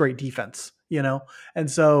plays such great defense,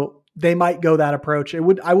 And so they might go that approach.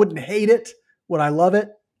 I wouldn't hate it. Would I love it?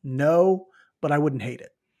 No, but I wouldn't hate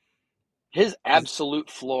it. His absolute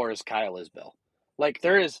floor is Kyle Isbell.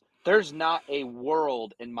 There's not a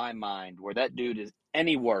world in my mind where that dude is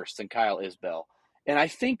any worse than Kyle Isbell. And I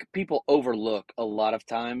think people overlook a lot of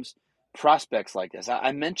times prospects like this.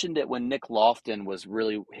 I mentioned it when Nick Lofton was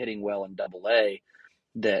really hitting well in AA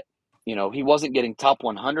that, he wasn't getting top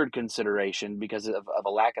 100 consideration because of a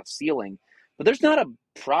lack of ceiling. But there's not a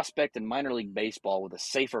prospect in minor league baseball with a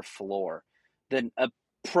safer floor than a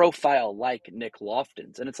profile like Nick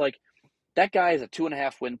Lofton's. And it's like, That guy is a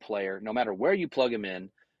 2.5 win player. No matter where you plug him in,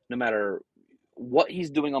 no matter what he's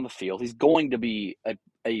doing on the field, he's going to be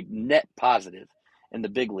a net positive in the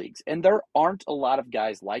big leagues. And there aren't a lot of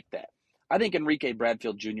guys like that. I think Enrique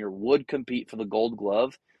Bradfield Jr. would compete for the Gold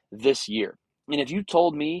Glove this year. And if you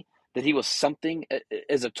told me that he was something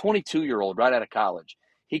as a 22-year-old right out of college,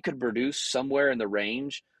 he could produce somewhere in the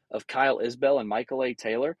range of Kyle Isbell and Michael A.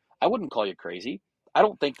 Taylor, I wouldn't call you crazy. I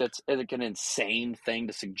don't think that's like an insane thing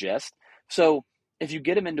to suggest. So if you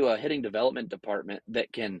get him into a hitting development department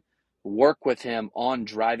that can work with him on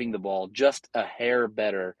driving the ball just a hair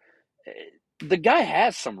better, the guy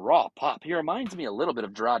has some raw pop. He reminds me a little bit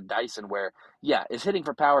of Gerard Dyson, where, yeah, is hitting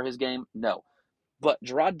for power his game? No. But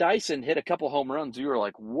Gerard Dyson hit a couple home runs. You were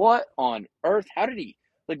like, what on earth? How did he,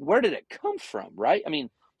 like, where did it come from, right? I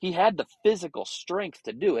mean, he had the physical strength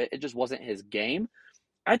to do it. It just wasn't his game.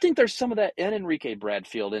 I think there's some of that in Enrique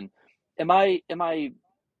Bradfield. And am I,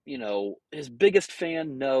 his biggest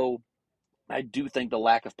fan? No. I do think the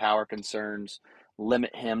lack of power concerns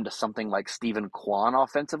limit him to something like Stephen Kwan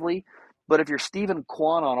offensively. But if you're Stephen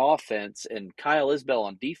Kwan on offense and Kyle Isbell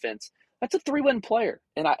on defense, that's a 3-win player.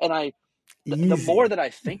 The more Easy. that I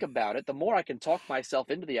think about it, the more I can talk myself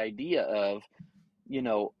into the idea of,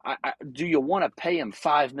 do you want to pay him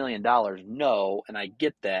 $5 million? No, and I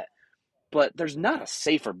get that, but there's not a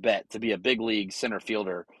safer bet to be a big league center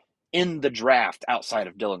fielder in the draft outside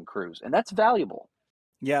of Dylan Cruz, and that's valuable.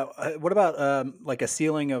 Yeah. What about like a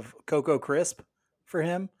ceiling of Coco Crisp for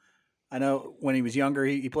him? I know when he was younger,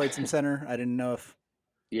 he played some center. I didn't know if,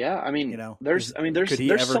 Yeah, I mean, there's could he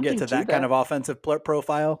there's ever get something to to that kind of offensive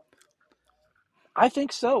profile? I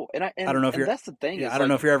think so, and I don't know if and that's the thing I is don't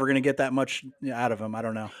know like, if you're ever going to get that much out of him. I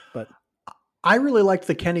don't know, but I really liked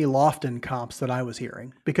the Kenny Lofton comps that I was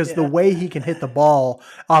hearing because the yeah, way he can hit the ball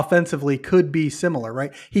offensively could be similar,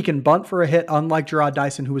 right? He can bunt for a hit, unlike Gerard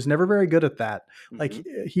Dyson, who was never very good at that. Like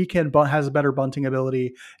mhm. he can bunt, has a better bunting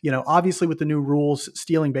ability. Obviously with the new rules,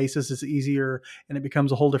 stealing bases is easier and it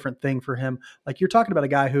becomes a whole different thing for him. Like you're talking about a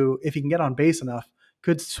guy who, if he can get on base enough,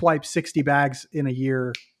 could swipe 60 bags in a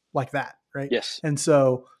year like that, right? Yes, And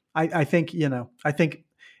so I think, I think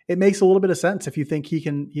it makes a little bit of sense if you think he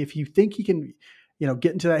can,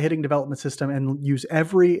 get into that hitting development system and use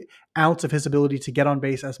every ounce of his ability to get on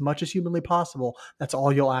base as much as humanly possible. That's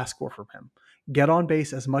all you'll ask for from him. Get on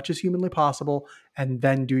base as much as humanly possible and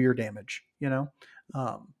then do your damage.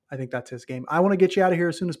 I think that's his game. I want to get you out of here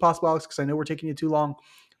as soon as possible, Alex, because I know we're taking you too long.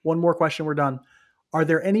 One more question, we're done. Are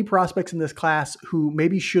there any prospects in this class who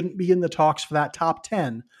maybe shouldn't be in the talks for that top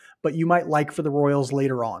 10, but you might like for the Royals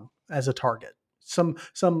later on as a target? Some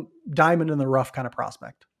diamond in the rough kind of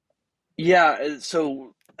prospect. yeah.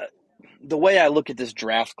 So the way I look at this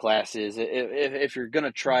draft class is, if you're going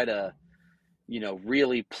to try to,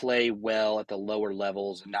 really play well at the lower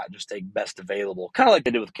levels and not just take best available, kind of like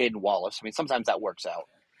they did with Caden Wallace. I mean, sometimes that works out.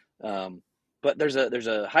 But there's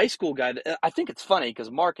a high school guy that I think it's funny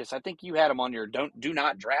because Marcus, I think you had him on your do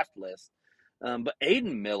not draft list. But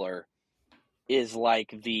Aiden Miller is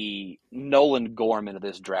like the Nolan Gorman of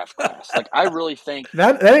this draft class. Like, I really think.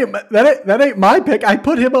 That ain't my pick. I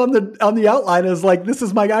put him on the outline as like, this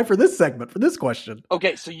is my guy for this segment, for this question.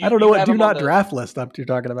 Okay, so I don't know you what have do him on not the. draft list up you're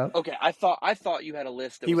talking about. Okay, I thought you had a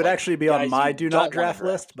list that he was would like actually be on guys my you do don't not want to draft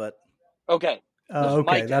draft. list, but Okay, because Okay,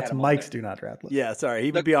 Mike had that's him on Mike's there. do not draft list. yeah, sorry,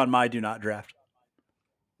 he The would be on my do not draft.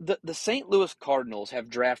 the St. Louis Cardinals have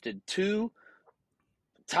drafted two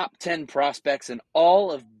top 10 prospects in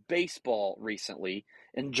all of baseball recently,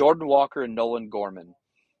 in Jordan Walker and Nolan Gorman.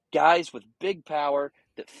 Guys with big power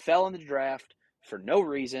that fell in the draft for no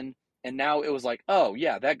reason, and now it was like, oh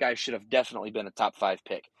yeah, that guy should have definitely been a top 5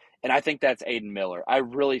 pick. And I think that's Aiden Miller. I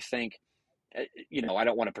really think, I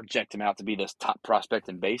don't want to project him out to be this top prospect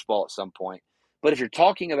in baseball at some point. But if you're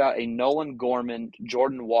talking about a Nolan Gorman,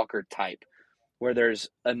 Jordan Walker type, where there's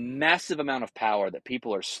a massive amount of power that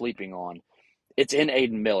people are sleeping on, it's in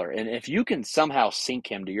Aiden Miller. And if you can somehow sink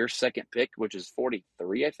him to your second pick, which is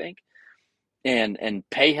 43, I think, and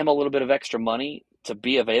pay him a little bit of extra money to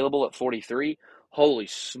be available at 43, holy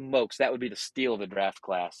smokes, that would be the steal of the draft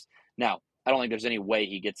class. Now, I don't think there's any way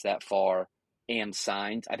he gets that far and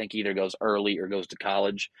signs. I think he either goes early or goes to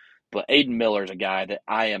college. But Aiden Miller is a guy that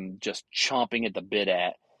I am just chomping at the bit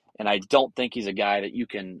at. And I don't think he's a guy that you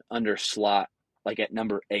can underslot like at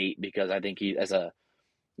number 8, because I think he, as a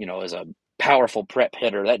powerful prep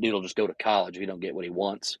hitter, that dude will just go to college if he don't get what he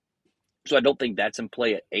wants. So I don't think that's in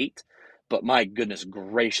play at 8. But my goodness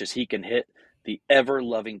gracious, he can hit the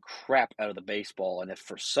ever-loving crap out of the baseball. And if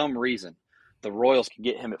for some reason the Royals can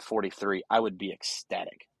get him at 43, I would be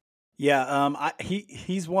ecstatic. Yeah,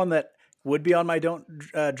 he's one that would be on my don't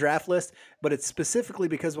draft list, but it's specifically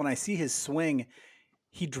because when I see his swing,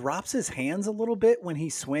 he drops his hands a little bit when he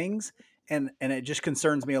swings, and it just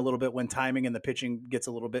concerns me a little bit when timing and the pitching gets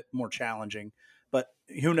a little bit more challenging. But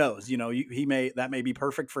who knows? That may be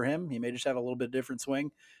perfect for him. He may just have a little bit different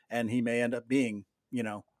swing, and he may end up being,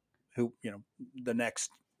 the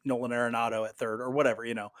next Nolan Arenado at third or whatever.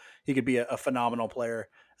 He could be a phenomenal player.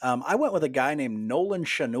 I went with a guy named Nolan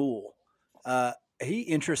Schanuel. He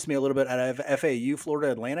interests me a little bit out of FAU,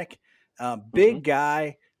 Florida Atlantic. Big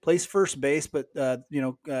guy, plays first base, but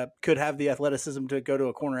could have the athleticism to go to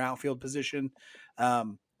a corner outfield position. A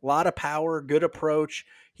lot of power, good approach.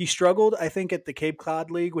 He struggled, I think, at the Cape Cod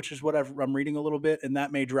League, which is what I'm reading a little bit, and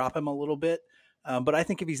that may drop him a little bit. But I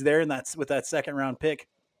think if he's there with that second round pick,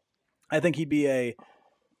 I think he'd be a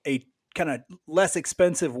kind of less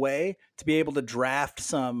expensive way to be able to draft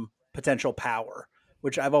some potential power,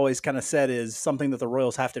 which I've always kind of said is something that the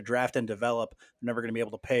Royals have to draft and develop. They're never going to be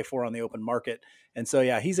able to pay for on the open market. And so,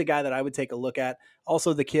 yeah, he's a guy that I would take a look at.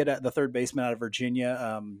 Also, the kid at the third baseman out of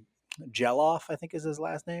Virginia, Geloff, I think is his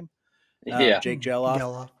last name. Jake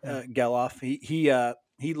Geloff. Geloff.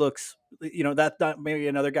 He looks, that's not maybe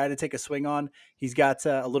another guy to take a swing on. He's got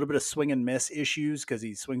a little bit of swing and miss issues because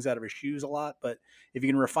he swings out of his shoes a lot. But if you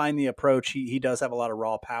can refine the approach, he does have a lot of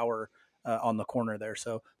raw power on the corner there.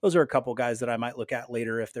 So those are a couple guys that I might look at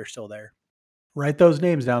later if they're still there. Write those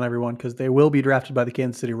names down, everyone, because they will be drafted by the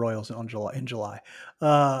Kansas City Royals in July.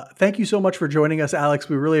 Thank you so much for joining us, Alex.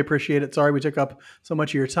 We really appreciate it. Sorry we took up so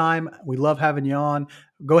much of your time. We love having you on.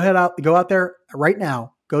 Go out there right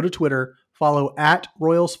now. Go to Twitter. Follow at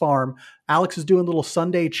Royals Farm. Alex is doing little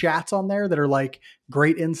Sunday chats on there that are like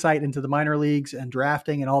great insight into the minor leagues and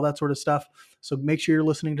drafting and all that sort of stuff. So make sure you're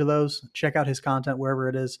listening to those. Check out his content wherever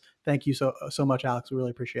it is. Thank you so much, Alex. We really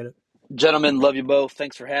appreciate it. Gentlemen, love you both.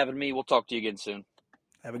 Thanks for having me. We'll talk to you again soon.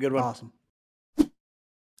 Have a good one. Awesome.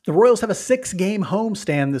 The Royals have a 6-game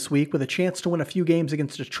homestand this week with a chance to win a few games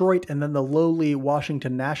against Detroit and then the lowly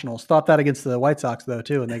Washington Nationals. Thought that against the White Sox, though,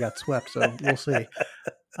 too, and they got swept, so we'll see.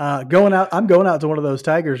 I'm going out to one of those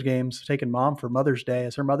Tigers games, taking Mom for Mother's Day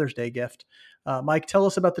as her Mother's Day gift. Mike, tell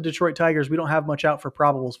us about the Detroit Tigers. We don't have much out for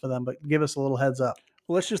probables for them, but give us a little heads up.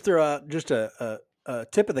 Well, let's just throw out just a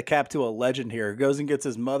tip of the cap to a legend here. Goes and gets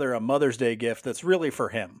his mother a Mother's Day gift that's really for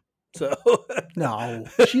him. So no,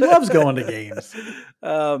 she loves going to games.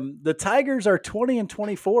 The Tigers are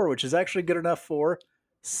 20-24, which is actually good enough for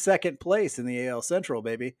second place in the AL Central,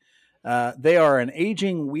 baby. They are an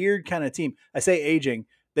aging, weird kind of team. I say aging.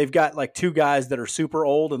 They've got like 2 guys that are super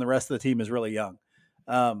old and the rest of the team is really young.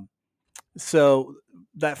 So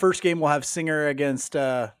that first game will have Singer against,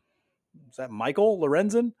 is that Michael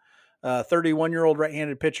Lorenzen? 31-year-old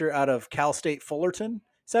right-handed pitcher out of Cal State Fullerton.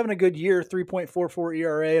 He's having a good year, 3.44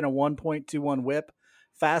 ERA and a 1.21 whip.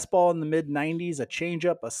 Fastball in the mid-90s, a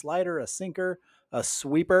changeup, a slider, a sinker, a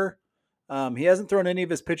sweeper. He hasn't thrown any of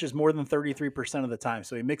his pitches more than 33% of the time,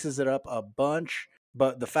 so he mixes it up a bunch.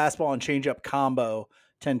 But the fastball and changeup combo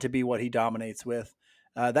tend to be what he dominates with.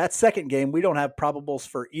 That second game, we don't have probables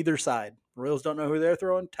for either side. Royals don't know who they're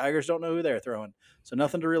throwing. Tigers don't know who they're throwing. So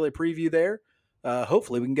nothing to really preview there.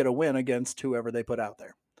 Hopefully we can get a win against whoever they put out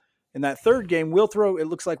there. In that third game, it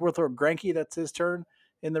looks like we'll throw Greinke. That's his turn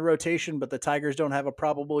in the rotation, but the Tigers don't have a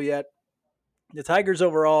probable yet. The Tigers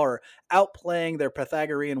overall are outplaying their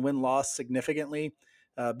Pythagorean win-loss significantly.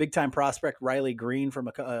 Big-time prospect Riley Green from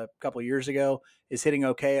a couple years ago is hitting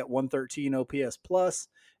okay at 113 OPS+.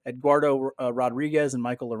 Eduardo Rodriguez and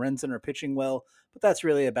Michael Lorenzen are pitching well, but that's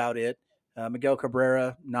really about it. Miguel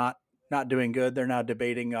Cabrera not doing good. They're now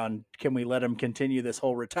debating on, can we let him continue this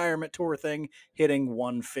whole retirement tour thing, hitting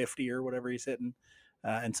 150 or whatever he's hitting.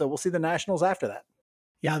 And so we'll see the Nationals after that.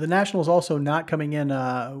 Yeah, the Nationals also not coming in.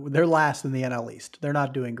 They're last in the NL East. They're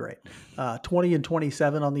not doing great.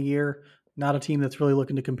 20-27 on the year. Not a team that's really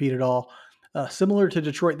looking to compete at all. Similar to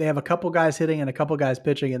Detroit, they have a couple guys hitting and a couple guys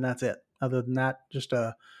pitching, and that's it. Other than that, just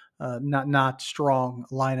a not strong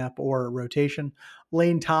lineup or rotation.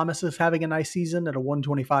 Lane Thomas is having a nice season at a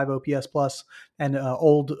 125 OPS+, and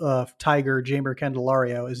old Tiger Jeimer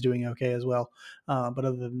Candelario is doing okay as well. But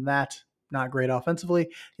other than that, not great offensively.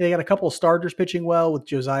 They got a couple of starters pitching well with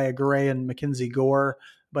Josiah Gray and Mackenzie Gore,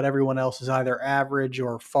 but everyone else is either average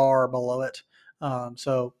or far below it.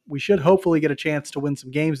 So we should hopefully get a chance to win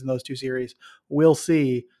some games in those 2 series. We'll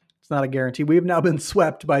see. It's not a guarantee. We have now been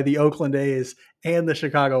swept by the Oakland A's and the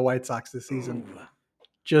Chicago White Sox this season. Ooh.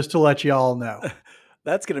 Just to let you all know.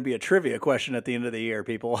 That's going to be a trivia question at the end of the year,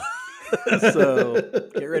 people. So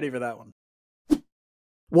get ready for that one.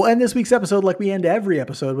 We'll end this week's episode like we end every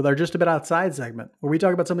episode with our Just A Bit Outside segment, where we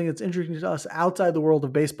talk about something that's interesting to us outside the world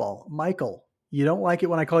of baseball. Michael, You don't like it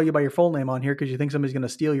when I call you by your full name on here because you think somebody's going to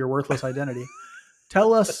steal your worthless identity.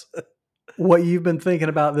 Tell us what you've been thinking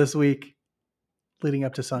about this week leading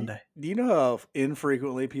up to Sunday. Do you know how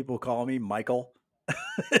infrequently people call me Michael?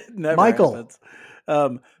 It never Michael. happens.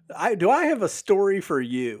 I have a story for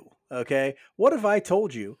you. Okay. What if I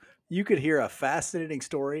told you could hear a fascinating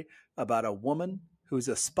story about a woman who's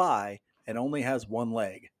a spy and only has one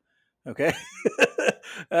leg? Okay.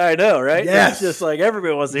 I know, right? Yes. It's just like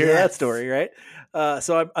everybody wants to hear that story, right?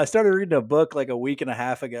 So I started reading a book like a week and a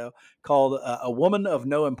half ago called A Woman of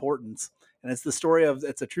No Importance. And it's the story of,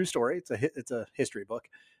 it's a true story. It's a history book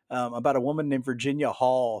about a woman named Virginia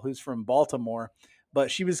Hall, who's from Baltimore. But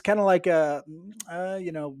she was kind of like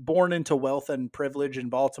born into wealth and privilege in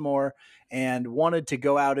Baltimore and wanted to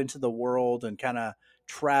go out into the world and kind of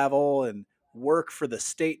travel and work for the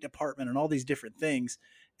State Department and all these different things.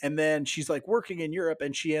 And then she's like working in Europe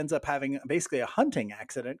and she ends up having basically a hunting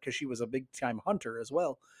accident because she was a big time hunter as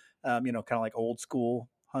well. Kind of like old school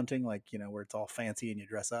hunting, like, where it's all fancy and you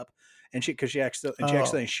dress up. And she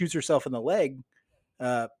accidentally shoots herself in the leg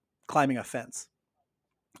climbing a fence.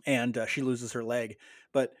 And she loses her leg.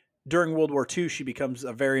 But during World War II, she becomes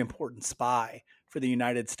a very important spy for the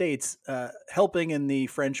United States, helping in the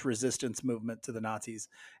French resistance movement to the Nazis.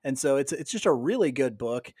 And so it's just a really good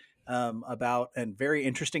book about and very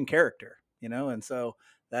interesting character, And so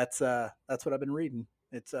that's what I've been reading.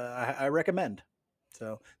 It's I recommend.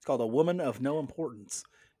 So it's called A Woman of No Importance,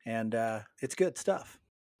 and it's good stuff.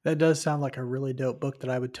 That does sound like a really dope book that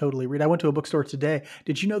I would totally read. I went to a bookstore today.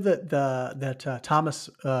 Did you know that Thomas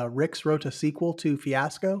Ricks wrote a sequel to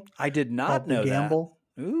Fiasco? I did not know Gamble?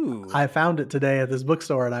 that. Ooh. I found it today at this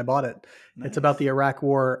bookstore and I bought it. Nice. It's about the Iraq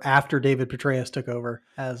War after David Petraeus took over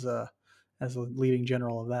as a leading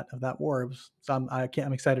general of that war.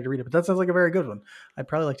 I'm excited to read it, but that sounds like a very good one. I'd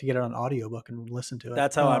probably like to get it on audiobook and listen to it.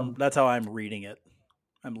 That's how I'm reading it.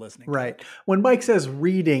 I'm listening. Right. To it. When Mike says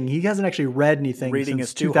reading, he hasn't actually read anything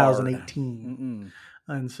since 2018.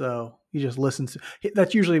 And so he just listens.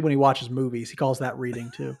 That's usually when he watches movies. He calls that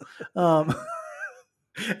reading too.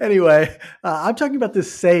 Anyway, I'm talking about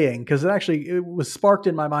this saying because it was sparked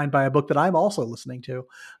in my mind by a book that I'm also listening to.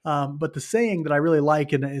 But the saying that I really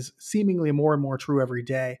like and is seemingly more and more true every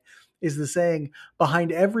day is the saying,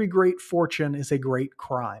 behind every great fortune is a great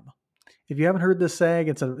crime. If you haven't heard this saying,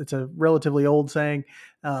 it's a relatively old saying,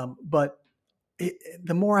 but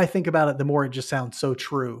the more I think about it, the more it just sounds so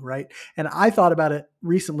true, right? And I thought about it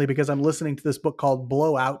recently because I'm listening to this book called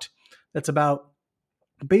Blowout that's about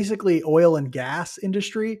basically oil and gas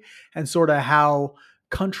industry and sort of how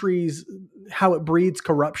it breeds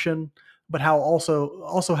corruption, but how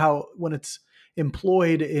also how when it's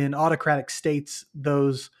employed in autocratic states,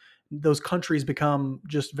 those countries become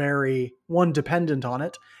just very dependent on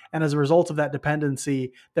it. And as a result of that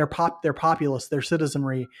dependency, their populace, their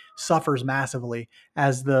citizenry suffers massively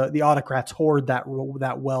as the autocrats hoard that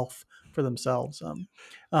wealth for themselves.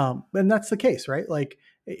 And that's the case, right? Like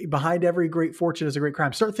behind every great fortune is a great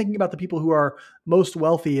crime. Start thinking about the people who are most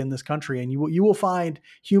wealthy in this country, and you will find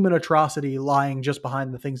human atrocity lying just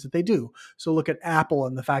behind the things that they do. So look at Apple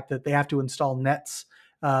and the fact that they have to install nets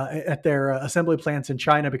at their assembly plants in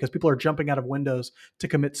China because people are jumping out of windows to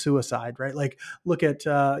commit suicide, right? Like look at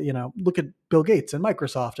Bill Gates and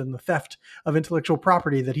Microsoft and the theft of intellectual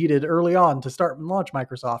property that he did early on to start and launch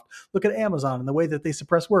Microsoft. Look at Amazon and the way that they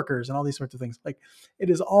suppress workers and all these sorts of things. Like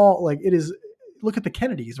look at the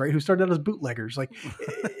Kennedys, right? Who started out as bootleggers. Like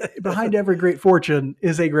behind every great fortune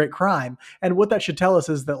is a great crime. And what that should tell us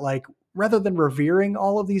is that like, rather than revering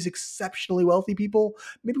all of these exceptionally wealthy people,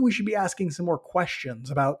 maybe we should be asking some more questions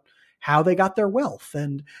about how they got their wealth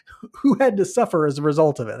and who had to suffer as a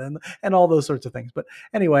result of it and all those sorts of things. But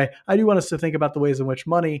anyway, I do want us to think about the ways in which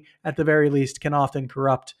money, at the very least, can often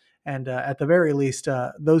corrupt. And at the very least,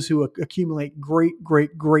 those who accumulate great,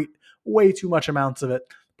 way too much amounts of it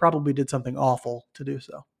probably did something awful to do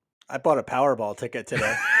so. I bought a Powerball ticket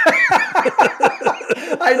today.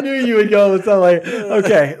 I knew you would go with something like,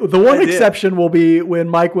 okay, the one exception will be when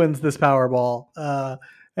Mike wins this Powerball.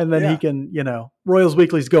 And then he can, Royals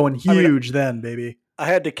Weekly's going huge then, baby. I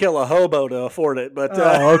had to kill a hobo to afford it, but...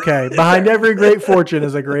 okay. Behind every great fortune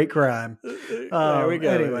is a great crime. There we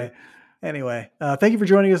go. Anyway, thank you for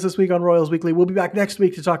joining us this week on Royals Weekly. We'll be back next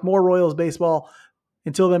week to talk more Royals baseball.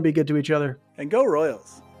 Until then, be good to each other. And go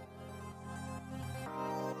Royals.